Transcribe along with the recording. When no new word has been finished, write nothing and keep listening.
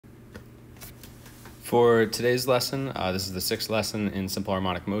For today's lesson, this is the sixth lesson in simple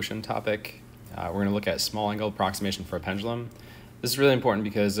harmonic motion topic. We're going to look at small angle approximation for a pendulum. This is really important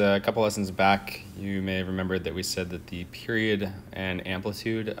because a couple lessons back, you may have remembered that we said that the period and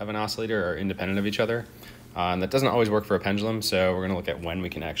amplitude of an oscillator are independent of each other. And that doesn't always work for a pendulum, so we're going to look at when we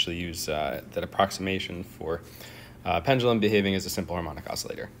can actually use that approximation for a pendulum behaving as a simple harmonic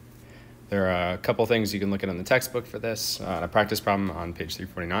oscillator. There are a couple things you can look at in the textbook for this, a practice problem on page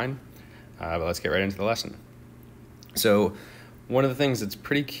 349. But let's get right into the lesson. So one of the things that's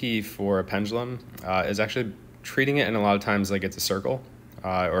pretty key for a pendulum is actually treating it in a lot of times like it's a circle,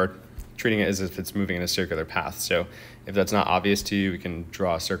 or treating it as if it's moving in a circular path. So if that's not obvious to you, we can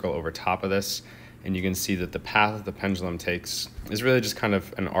draw a circle over top of this, and you can see that the path that the pendulum takes is really just kind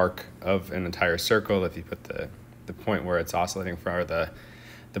of an arc of an entire circle. If you put the point where it's oscillating from, or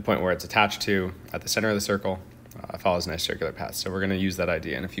the point where it's attached to at the center of the circle, follows a nice circular path. So we're going to use that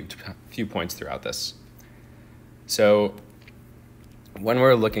idea in a few points throughout this. So when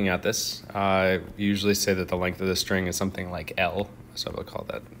we're looking at this, we usually say that the length of the string is something like L. So we'll call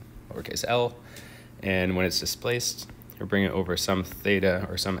that lowercase l. And when it's displaced, we're bringing it over some theta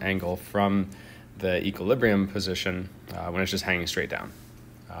or some angle from the equilibrium position when it's just hanging straight down.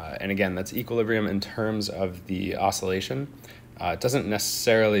 And again, that's equilibrium in terms of the oscillation. It doesn't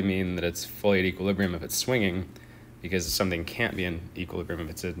necessarily mean that it's fully at equilibrium if it's swinging, because something can't be in equilibrium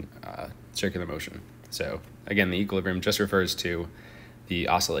if it's in circular motion. So again, the equilibrium just refers to the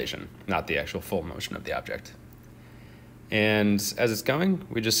oscillation, not the actual full motion of the object. And as it's going,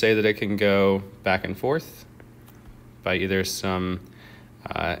 we just say that it can go back and forth by either some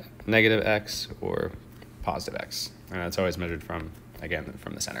negative x or positive x. And that's always measured from, again,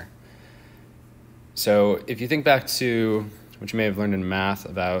 from the center. So if you think back to what you may have learned in math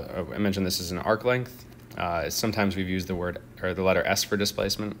about, I mentioned this is an arc length. Sometimes we've used the word or the letter S for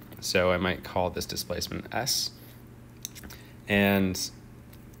displacement, so I might call this displacement S. And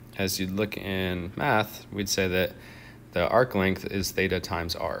as you look in math, we'd say that the arc length is theta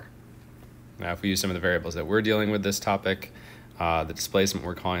times r. Now, if we use some of the variables that we're dealing with this topic, the displacement,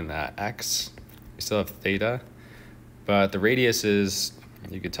 we're calling that x. We still have theta, but the radius is,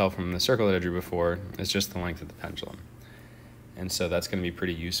 you could tell from the circle that I drew before, is just the length of the pendulum. And so that's going to be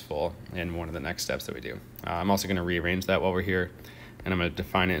pretty useful in one of the next steps that we do. I'm also going to rearrange that while we're here, and I'm going to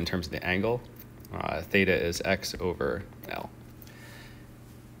define it in terms of the angle. Theta is x over L.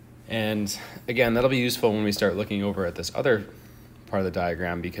 And again, that'll be useful when we start looking over at this other part of the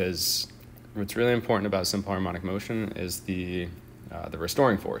diagram, because what's really important about simple harmonic motion is the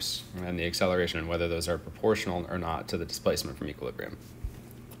restoring force and the acceleration, and whether those are proportional or not to the displacement from equilibrium.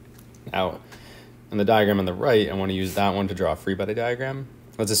 Now, on the diagram on the right, I want to use that one to draw a free body diagram.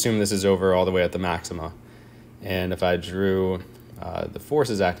 Let's assume this is over all the way at the maxima. And if I drew the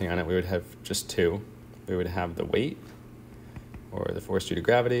forces acting on it, we would have just two. We would have the weight, or the force due to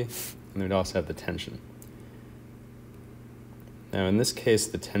gravity, and we'd also have the tension. Now in this case,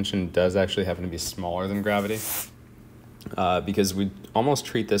 the tension does actually happen to be smaller than gravity, because we almost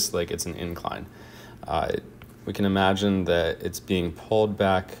treat this like it's an incline. We can imagine that it's being pulled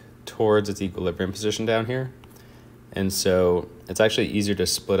back towards its equilibrium position down here. And so it's actually easier to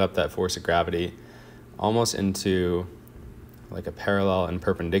split up that force of gravity almost into like a parallel and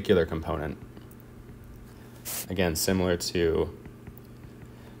perpendicular component. Again, similar to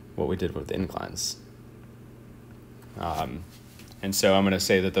what we did with the inclines. And so I'm going to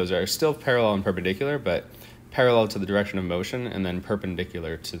say that those are still parallel and perpendicular, but parallel to the direction of motion and then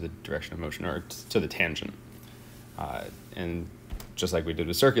perpendicular to the direction of motion, or to the tangent. And just like we did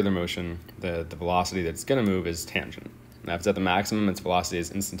with circular motion, the velocity that's going to move is tangent. Now, if it's at the maximum, its velocity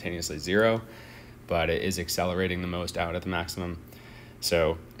is instantaneously zero, but it is accelerating the most out at the maximum,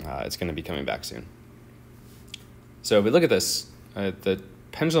 so it's going to be coming back soon. So if we look at this, the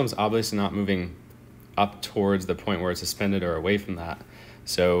pendulum's obviously not moving up towards the point where it's suspended or away from that,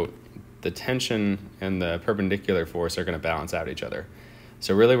 so the tension and the perpendicular force are going to balance out each other.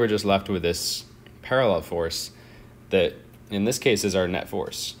 So really we're just left with this parallel force that in this case is our net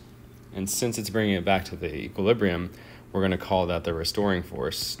force. And since it's bringing it back to the equilibrium, we're going to call that the restoring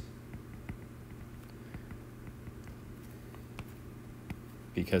force,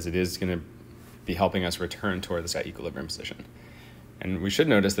 because it is going to be helping us return towards that equilibrium position. And we should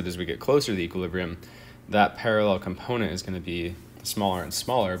notice that as we get closer to the equilibrium, that parallel component is going to be smaller and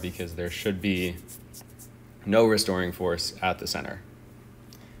smaller, because there should be no restoring force at the center.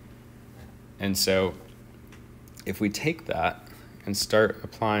 And so if we take that and start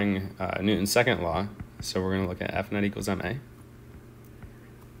applying Newton's second law, so we're going to look at F net equals ma.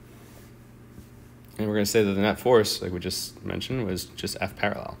 And we're going to say that the net force, like we just mentioned, was just F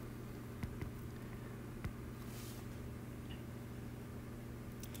parallel.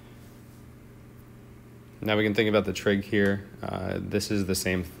 Now we can think about the trig here. This is the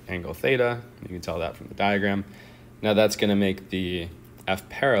same angle theta. You can tell that from the diagram. Now that's going to make the F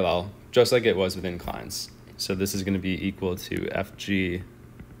parallel just like it was with inclines. So this is going to be equal to FG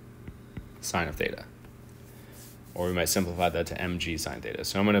sine of theta. Or we might simplify that to mg sine theta.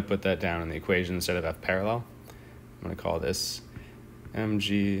 So I'm going to put that down in the equation instead of F parallel. I'm going to call this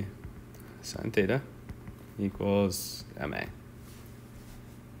mg sine theta equals ma.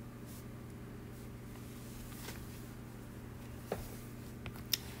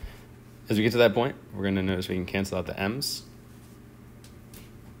 As we get to that point, we're going to notice we can cancel out the m's.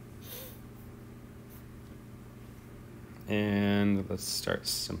 And let's start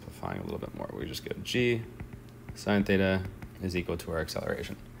simplifying a little bit more. We just go g sine theta is equal to our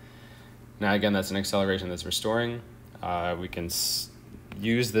acceleration. Now again, that's an acceleration that's restoring. We can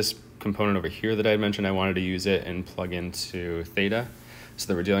use this component over here that I mentioned. I wanted to use it and plug into theta so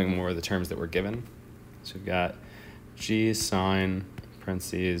that we're dealing more with the terms that we're given. So we've got g sine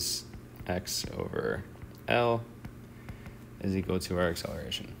parentheses x over L is equal to our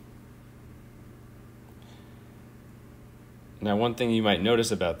acceleration. Now, one thing you might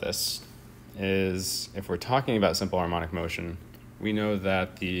notice about this is if we're talking about simple harmonic motion, we know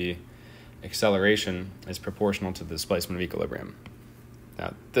that the acceleration is proportional to the displacement of equilibrium.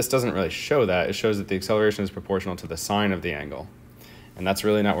 Now, this doesn't really show that. It shows that the acceleration is proportional to the sine of the angle. And that's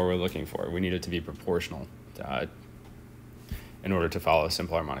really not what we're looking for. We need it to be proportional in order to follow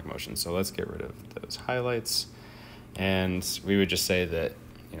simple harmonic motion. So let's get rid of those highlights. And we would just say that,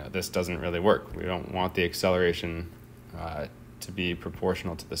 this doesn't really work. We don't want the acceleration to be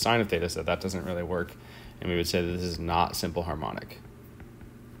proportional to the sine of theta, so that doesn't really work. And we would say that this is not simple harmonic.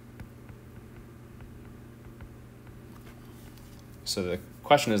 So the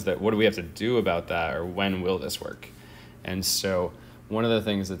question is that what do we have to do about that, or when will this work? And so one of the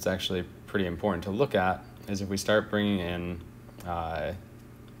things that's actually pretty important to look at is if we start bringing in a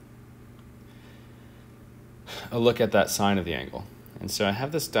look at that sine of the angle. And so I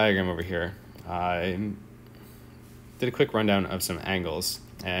have this diagram over here. I did a quick rundown of some angles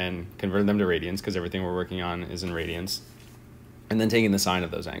and converted them to radians because everything we're working on is in radians, and then taking the sine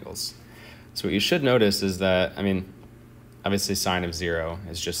of those angles. So what you should notice is that, obviously sine of 0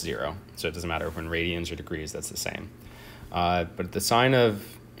 is just 0, so it doesn't matter if we're in radians or degrees, that's the same. But the sine of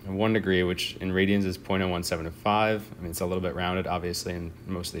 1 degree, which in radians is 0.0175, it's a little bit rounded, obviously, and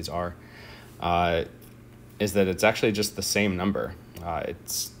most of these are, is that it's actually just the same number.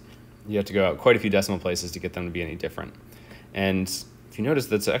 You have to go out quite a few decimal places to get them to be any different. And if you notice,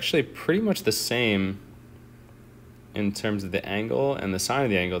 that's actually pretty much the same in terms of the angle and the sine of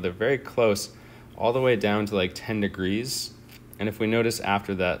the angle. They're very close all the way down to like 10 degrees. And if we notice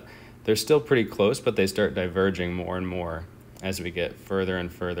after that, they're still pretty close, but they start diverging more and more as we get further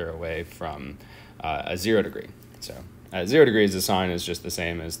and further away from a 0 degree. So at 0 degrees, the sine is just the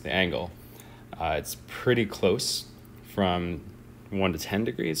same as the angle. It's pretty close from 1 to 10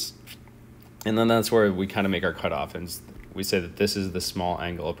 degrees. And then that's where we kind of make our cutoff, and we say that this is the small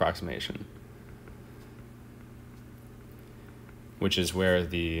angle approximation, which is where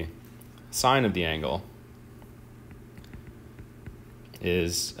the sine of the angle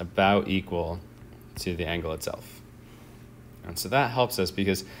is about equal to the angle itself. And so that helps us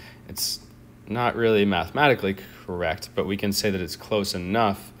because it's not really mathematically correct, but we can say that it's close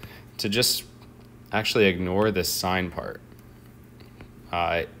enough to just actually ignore this sine part.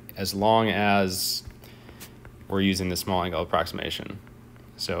 As long as we're using the small angle approximation.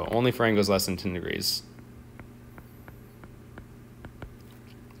 So only for angles less than 10 degrees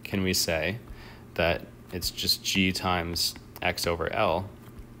can we say that it's just g times x over L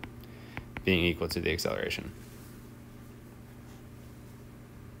being equal to the acceleration.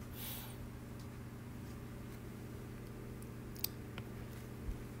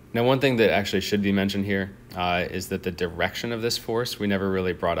 Now, one thing that actually should be mentioned here is that the direction of this force we never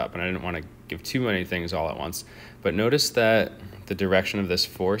really brought up, and I didn't want to give too many things all at once, but notice that the direction of this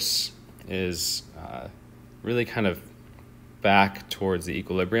force is really kind of back towards the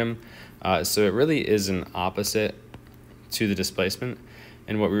equilibrium. So it really is an opposite to the displacement,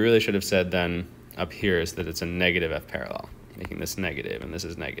 and what we really should have said then up here is that it's a negative F parallel, making this negative, and this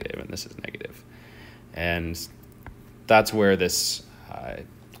is negative, and this is negative. And that's where this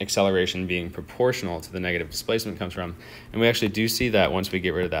acceleration being proportional to the negative displacement comes from. And we actually do see that once we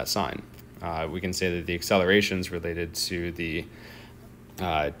get rid of that sign. We can say that the acceleration is related to the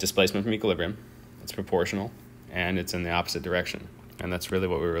displacement from equilibrium. It's proportional, and it's in the opposite direction. And that's really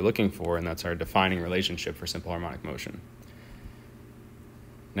what we were looking for, and that's our defining relationship for simple harmonic motion.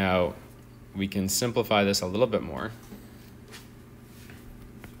 Now, we can simplify this a little bit more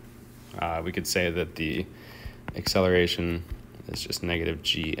we could say that the acceleration is just negative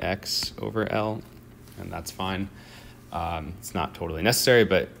gx over L, and that's fine. It's not totally necessary,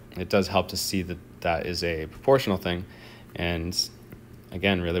 but it does help to see that that is a proportional thing, and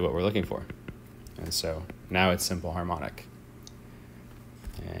again, really what we're looking for. And so now it's simple harmonic,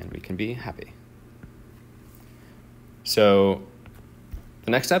 and we can be happy. So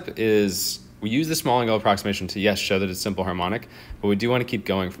the next step is we use the small angle approximation to, yes, show that it's simple harmonic, but we do want to keep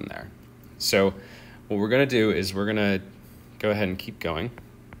going from there. So what we're going to do is we're going to go ahead and keep going,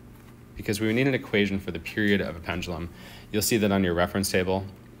 because we need an equation for the period of a pendulum. You'll see that on your reference table,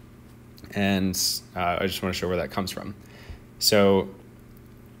 and I just want to show where that comes from. So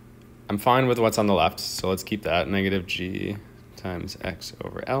I'm fine with what's on the left, so let's keep that. Negative g times x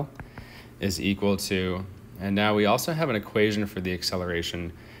over L is equal to, and now we also have an equation for the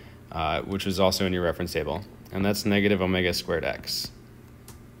acceleration, which is also in your reference table, and that's negative omega squared x.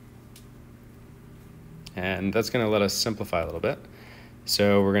 And that's going to let us simplify a little bit.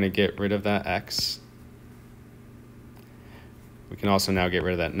 So we're going to get rid of that x. We can also now get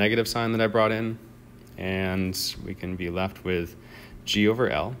rid of that negative sign that I brought in, and we can be left with g over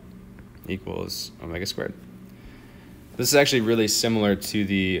L equals omega squared. This is actually really similar to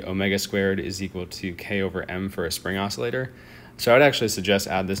the omega squared is equal to k over m for a spring oscillator. So I would actually suggest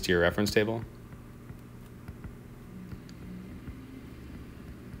add this to your reference table.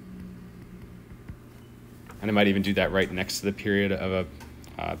 And I might even do that right next to the period of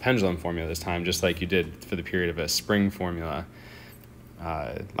a pendulum formula this time, just like you did for the period of a spring formula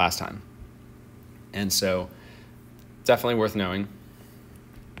last time. And so definitely worth knowing.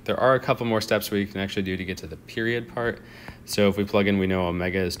 There are a couple more steps we can actually do to get to the period part. So if we plug in, we know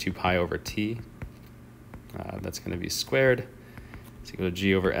omega is 2 pi over t. That's going to be squared. It's equal to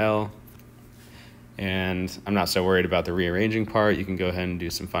g over L. And I'm not so worried about the rearranging part. You can go ahead and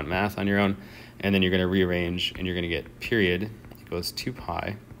do some fun math on your own. And then you're going to rearrange, and you're going to get period equals 2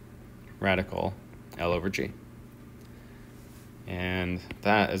 pi radical L over g. And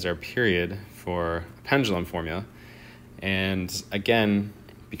that is our period for a pendulum formula. And again,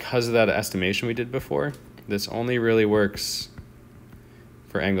 because of that estimation we did before, this only really works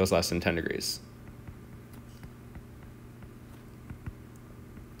for angles less than 10 degrees.